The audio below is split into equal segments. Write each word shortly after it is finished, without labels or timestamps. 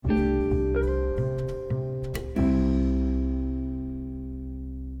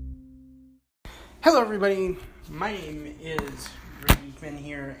Hello everybody, my name is Rick Eekman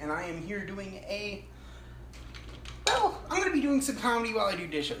here, and I am here doing I'm going to be doing some comedy while I do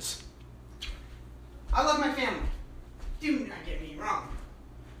dishes. I love my family. Do not get me wrong.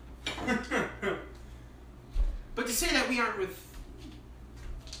 But to say that we aren't with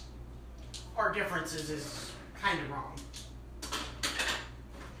our differences is kind of wrong.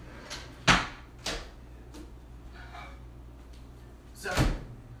 So,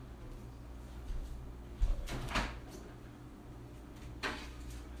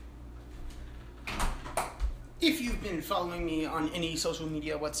 if you've been following me on any social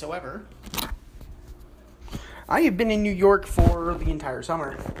media whatsoever, I have been in New York for the entire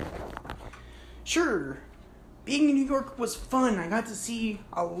summer. Sure, being in New York was fun. I got to see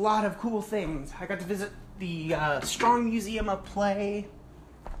a lot of cool things. I got to visit the Strong Museum of Play.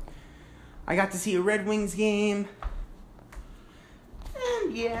 I got to see a Red Wings game.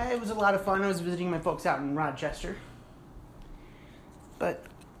 And yeah, it was a lot of fun. I was visiting my folks out in Rochester. But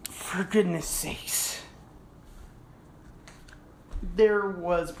for goodness sakes, there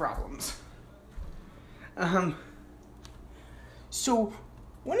was problems. So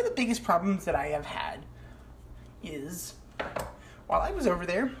one of the biggest problems that I have had is, while I was over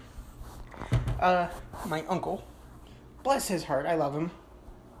there, my uncle, bless his heart, I love him,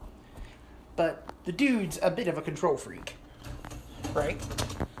 but the dude's a bit of a control freak, right?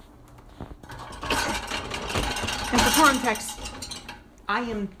 And for context, I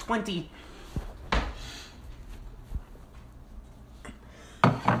am 20.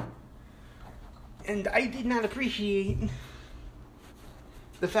 And I did not appreciate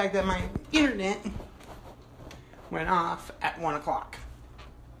the fact that my internet went off at 1 o'clock.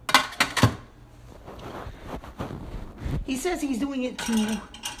 He says he's doing it to,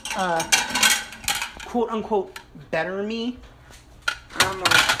 quote unquote, better me. I'm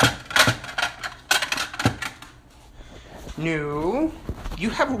like, no, you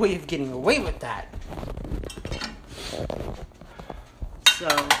have a way of getting away with that. So,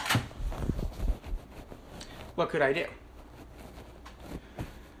 what could I do?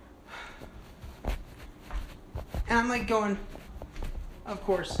 And I'm like going, of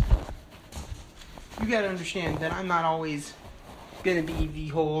course, you gotta understand that I'm not always gonna be the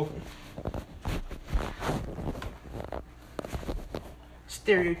whole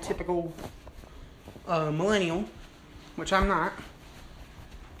stereotypical millennial, which I'm not.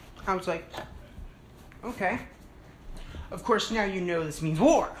 I was like, okay. Of course, now you know this means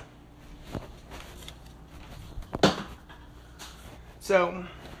war. So,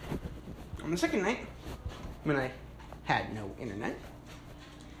 on the second night, when I had no internet,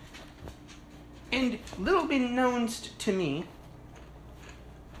 and little been known to me,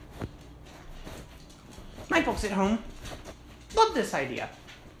 my folks at home loved this idea.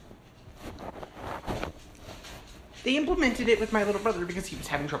 They implemented it with my little brother because he was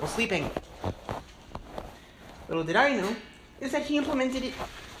having trouble sleeping. Little did I know is that he implemented it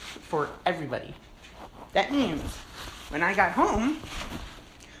for everybody. That means when I got home,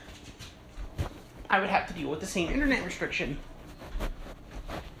 I would have to deal with the same internet restriction.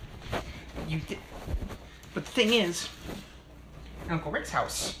 But the thing is, Uncle Rick's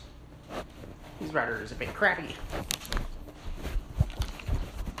house, his router is a bit crappy.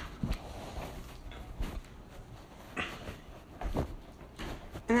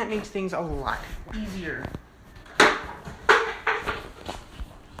 And that makes things a lot easier.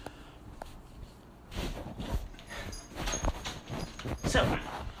 So,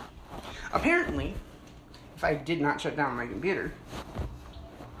 apparently, if I did not shut down my computer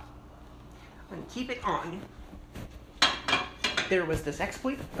and keep it on, there was this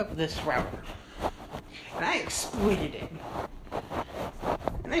exploit of this router. And I exploited it.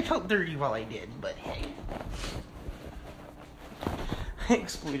 And I felt dirty while I did, but hey. I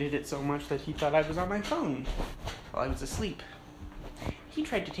exploited it so much that he thought I was on my phone while I was asleep. He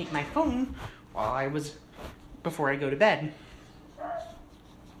tried to take my phone before I go to bed.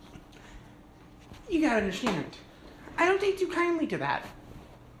 You gotta understand, I don't take too kindly to that.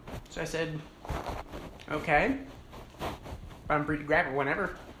 So I said, okay, I'm free to grab it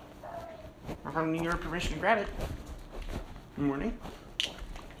whenever. I don't need your permission to grab it. In the morning,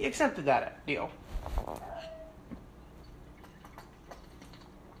 he accepted that deal.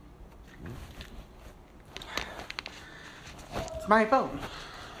 It's my phone.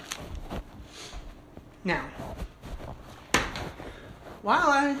 Now, while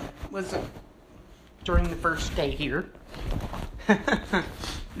I was during the first day here,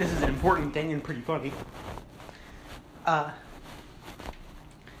 this is an important thing and pretty funny.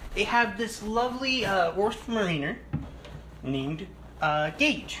 They have this lovely Worcester Mariner named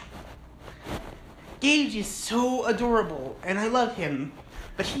Gage. Gage is so adorable, and I love him,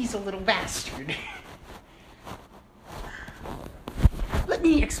 but he's a little bastard. Let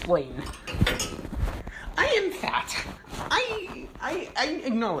me explain. I am fat. I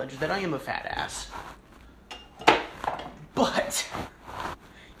acknowledge that I am a fat ass. But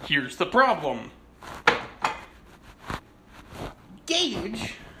here's the problem.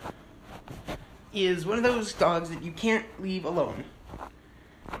 Gage is one of those dogs that you can't leave alone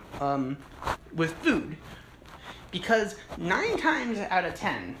with food, because 9 times out of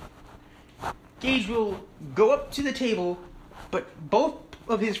 10, Gage will go up to the table, put both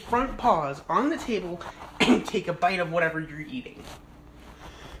of his front paws on the table, and take a bite of whatever you're eating.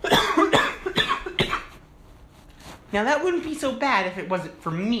 Now that wouldn't be so bad if it wasn't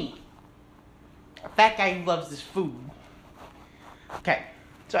for me. A fat guy who loves his food. Okay,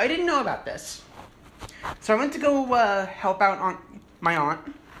 so I didn't know about this. So I went to go help out my aunt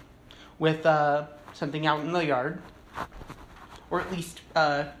with something out in the yard. Or at least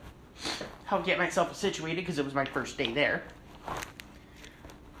help get myself situated, because it was my first day there.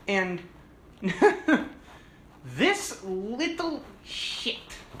 And this little shit.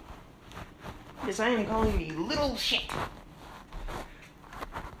 Yes, I am calling me little shit.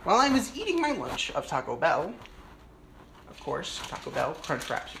 While I was eating my lunch of Taco Bell, of course, Taco Bell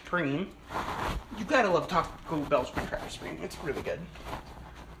Crunchwrap Supreme. You gotta love Taco Bell's Crunchwrap Supreme. It's really good.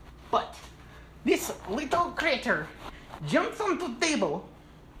 But this little critter jumps onto the table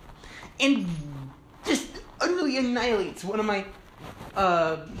and just utterly annihilates one of my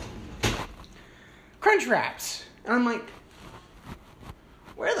Crunch Wraps. And I'm like,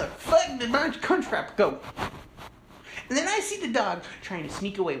 where the fuck did my Crunch Wrap go? And then I see the dog trying to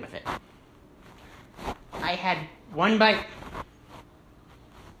sneak away with it. I had one bite.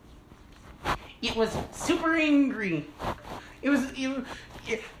 It was super angry.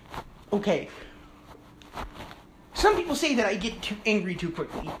 Okay. Some people say that I get too angry too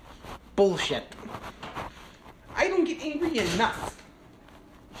quickly. Bullshit. I don't get angry enough.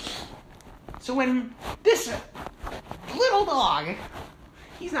 So when this little dog,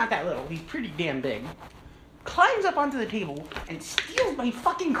 he's not that little, he's pretty damn big, climbs up onto the table and steals my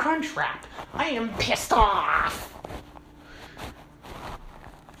fucking Crunch Wrap, I am pissed off.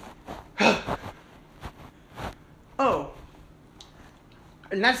 Oh.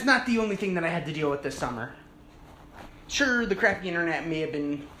 And that's not the only thing that I had to deal with this summer. Sure, the crappy internet may have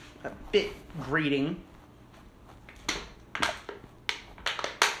been a bit grating.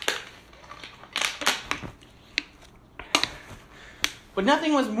 But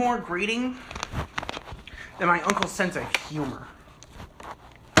nothing was more grating than my uncle's sense of humor.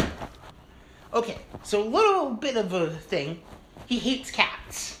 Okay, so a little bit of a thing. He hates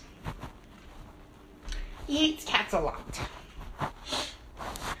cats. He hates cats a lot.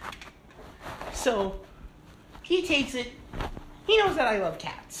 So, he takes it. He knows that I love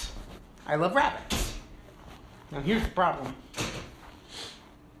cats. I love rabbits. Now here's the problem.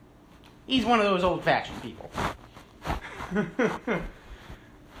 He's one of those old-fashioned people.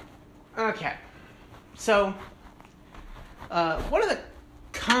 Okay. So, one of the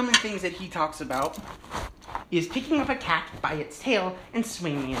common things that he talks about is picking up a cat by its tail and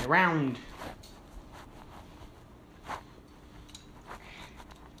swinging it around.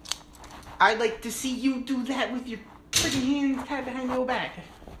 I'd like to see you do that with your freaking hands tied behind your back.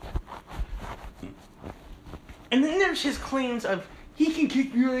 And then there's his claims of, he can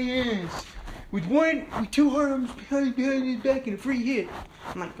kick your ass with 2 arms behind his back and a free hit.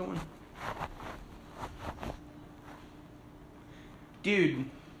 I'm like going, dude,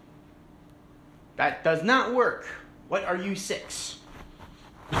 that does not work. What are you, 6?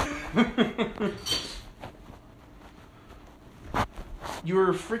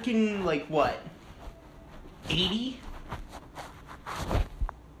 You're freaking, like, what? 80?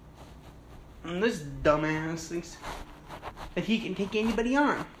 And this dumbass thinks that he can take anybody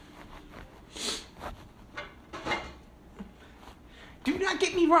on. Do not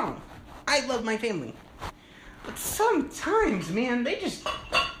get me wrong. I love my family. But sometimes, man, they just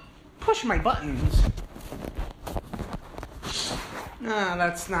push my buttons. Nah,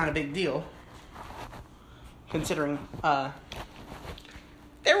 that's not a big deal. Considering,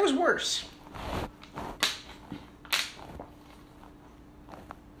 there was worse.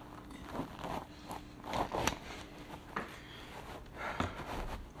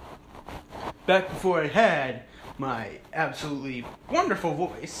 Back before I had my absolutely wonderful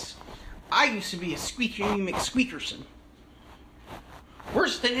voice, I used to be a squeaky McSqueakerson.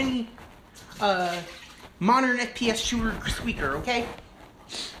 Worse than any modern FPS shooter squeaker, okay?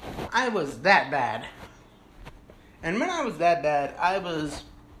 I was that bad. And when I was that bad, I was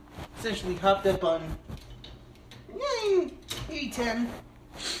essentially hopped up on maybe 10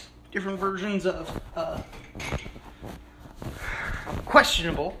 different versions of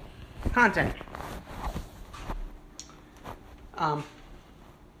questionable content.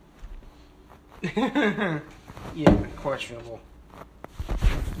 Yeah, questionable.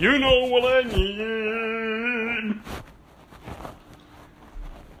 You know what I need.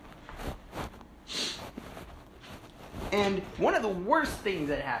 And one of the worst things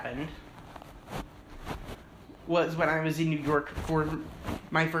that happened was when I was in New York for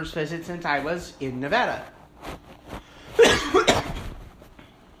my first visit since I was in Nevada.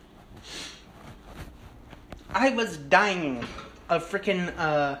 I was dying of frickin'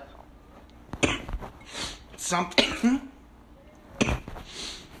 something.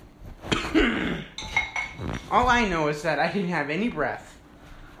 All I know is that I didn't have any breath.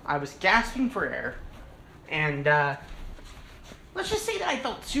 I was gasping for air. And, let's just say that I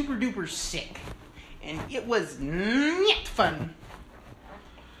felt super duper sick. And it was not fun.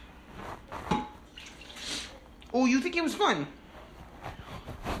 Oh, you think it was fun?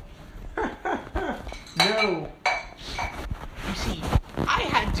 No. You see, I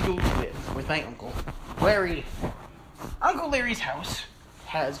had to go live with my uncle, Larry. Uncle Larry's house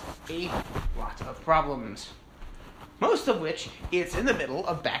has a lot of problems. Most of which, it's in the middle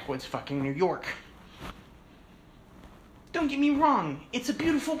of backwoods fucking New York. Don't get me wrong, it's a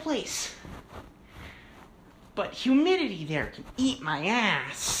beautiful place. But humidity there can eat my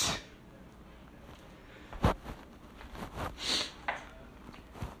ass.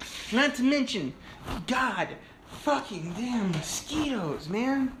 Not to mention, god fucking damn mosquitoes,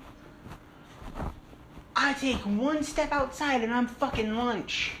 man. I take one step outside and I'm fucking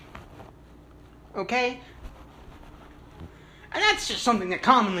lunch. Okay? And that's just something that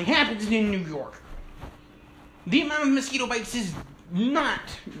commonly happens in New York. The amount of mosquito bites is not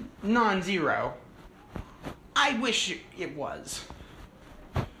non-zero. I wish it was.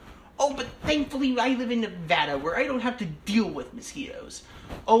 Oh, but thankfully I live in Nevada where I don't have to deal with mosquitoes.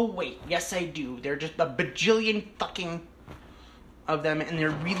 Oh wait, yes I do. There are just a bajillion fucking of them and they're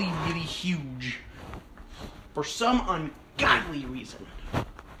really, really huge. For some ungodly reason.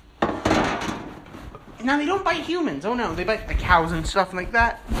 Now they don't bite humans. Oh no, they bite the cows and stuff like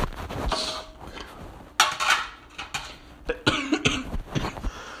that.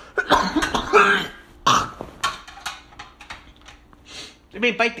 They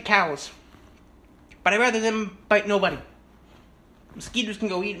may bite the cows, but I'd rather them bite nobody. Mosquitoes can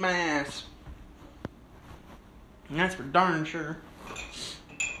go eat my ass. And that's for darn sure.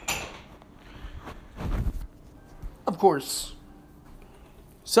 Of course,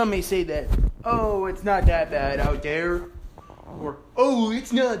 some may say that, oh, it's not that bad out there. Or, oh,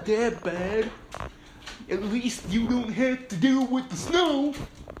 it's not that bad. At least you don't have to deal with the snow.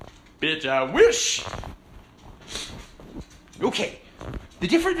 Bitch, I wish. Okay. The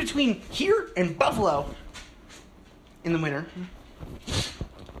difference between here and Buffalo in the winter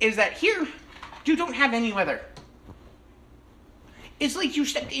is that here you don't have any weather. It's like you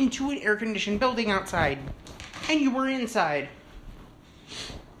stepped into an air-conditioned building outside and you were inside.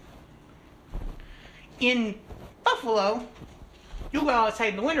 In Buffalo, you go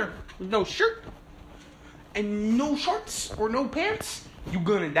outside in the winter with no shirt and no shorts or no pants, you're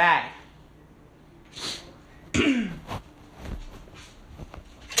gonna die.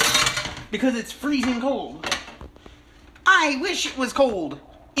 Because it's freezing cold. I wish it was cold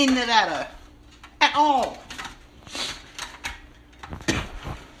in Nevada. At all.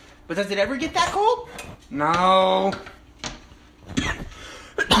 But does it ever get that cold? No.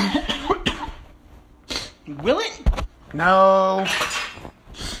 Will it? No.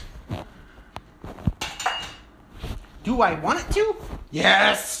 Do I want it to?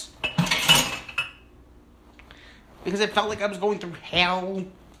 Yes. Because it felt like I was going through hell.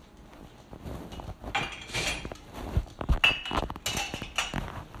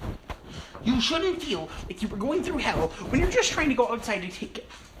 You shouldn't feel like you were going through hell when you're just trying to go outside to take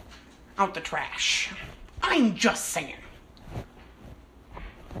out the trash. I'm just saying.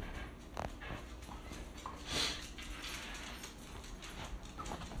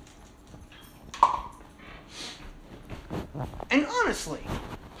 And honestly,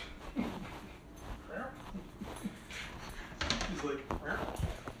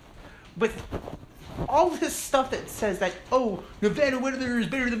 with all this stuff that says that, oh, Nevada weather is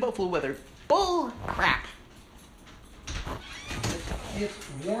better than Buffalo weather. Bull crap. It's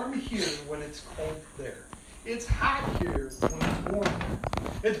warm here when it's cold there. It's hot here when it's warm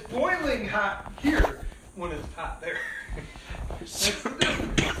there. It's boiling hot here when it's hot there. That's the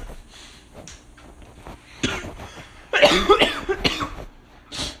difference.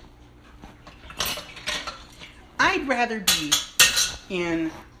 rather be in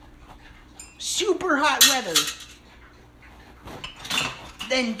super hot weather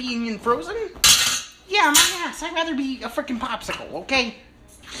than being in frozen? Yeah, my ass. I'd rather be a freaking popsicle, okay?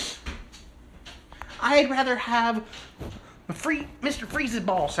 I'd rather have Mr. Freeze's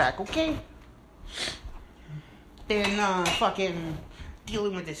ball sack, okay? Than fucking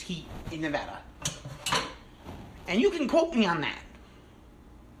dealing with this heat in Nevada. And you can quote me on that.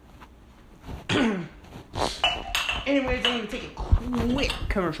 Anyways, I'm going to take a quick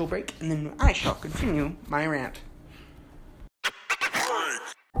commercial break, and then I shall continue my rant.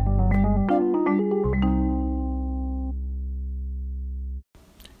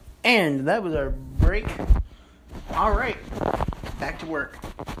 And that was our break. Alright, back to work.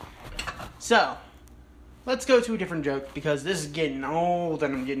 So, let's go to a different joke, because this is getting old,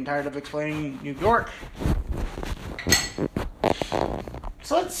 and I'm getting tired of explaining New York.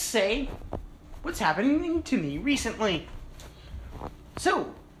 So let's say what's happening to me recently.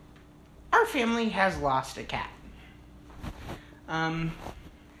 So, our family has lost a cat.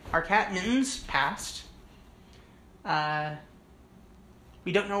 Our cat Mittens passed.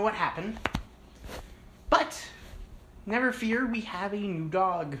 We don't know what happened. But, never fear, we have a new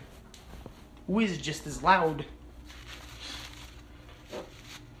dog who is just as loud.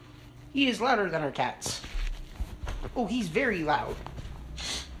 He is louder than our cats. Oh, he's very loud.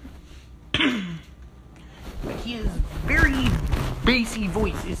 But his very bassy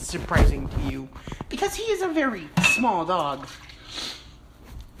voice is surprising to you, because he is a very small dog.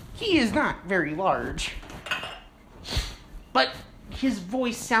 He is not very large. But his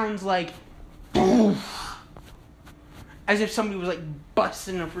voice sounds like boof, as if somebody was like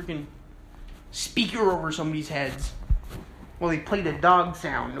busting a freaking speaker over somebody's heads while they played a dog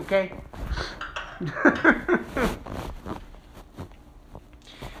sound, okay?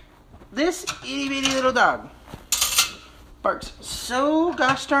 This itty bitty little dog barks so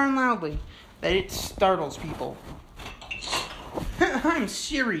gosh darn loudly that it startles people. I'm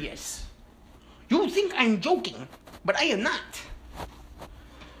serious. You think I'm joking, but I am not.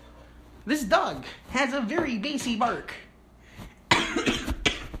 This dog has a very bassy bark.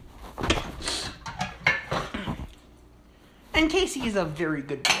 And Casey is a very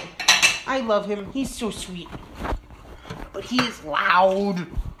good boy. I love him. He's so sweet. But he is loud.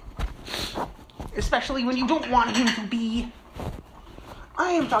 Especially when you don't want him to be.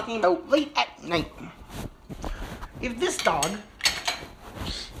 I am talking about late at night. If this dog...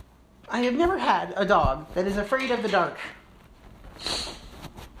 I have never had a dog that is afraid of the dark.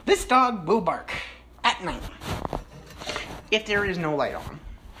 This dog will bark at night if there is no light on.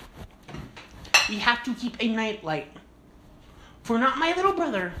 We have to keep a night light for not my little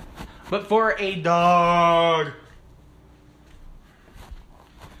brother, but for a dog.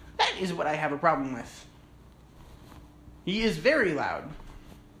 That is what I have a problem with. He is very loud.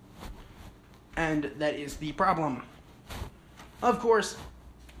 And that is the problem. Of course,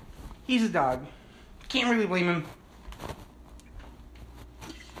 he's a dog. Can't really blame him.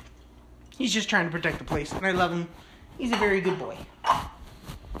 He's just trying to protect the place, and I love him. He's a very good boy.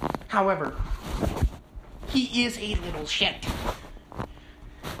 However, he is a little shit.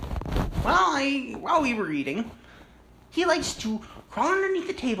 While we were eating, he likes to crawl underneath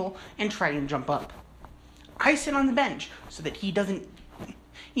the table and try and jump up. I sit on the bench so that he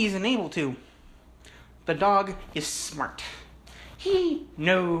isn't able to. The dog is smart. He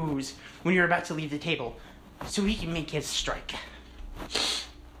knows when you're about to leave the table, so he can make his strike.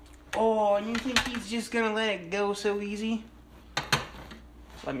 Oh, and you think he's just gonna let it go so easy?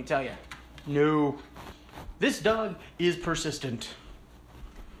 Let me tell you, no. This dog is persistent.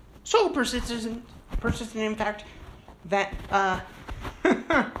 So persistent in fact, that,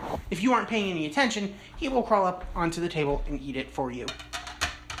 if you aren't paying any attention, he will crawl up onto the table and eat it for you.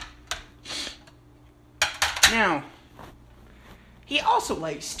 Now, he also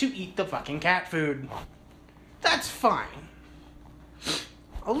likes to eat the fucking cat food. That's fine.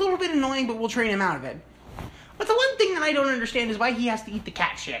 A little bit annoying, but we'll train him out of it. But the one thing that I don't understand is why he has to eat the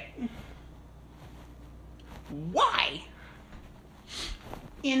cat shit. Why?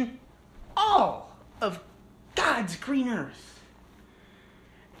 In all of God's green earth,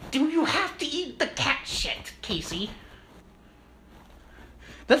 do you have to eat the cat shit, Casey?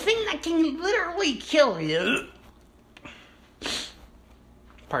 The thing that can literally kill you.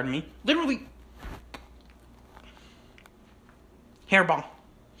 Pardon me. Literally. Hairball.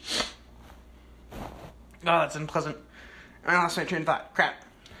 Oh, that's unpleasant. I lost my train of thought. Crap.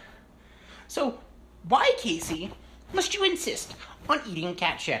 So, why, Casey, must you insist on eating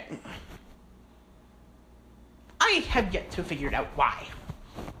cat shit? I have yet to figure it out why.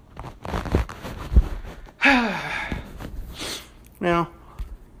 Now,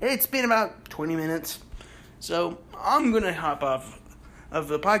 it's been about 20 minutes, so I'm going to hop off of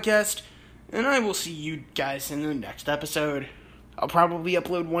the podcast, and I will see you guys in the next episode. I'll probably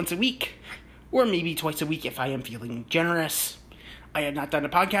upload once a week, or maybe twice a week if I am feeling generous. I have not done a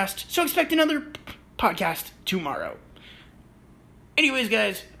podcast, so expect another podcast tomorrow. Anyways,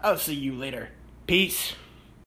 guys, I'll see you later. Peace.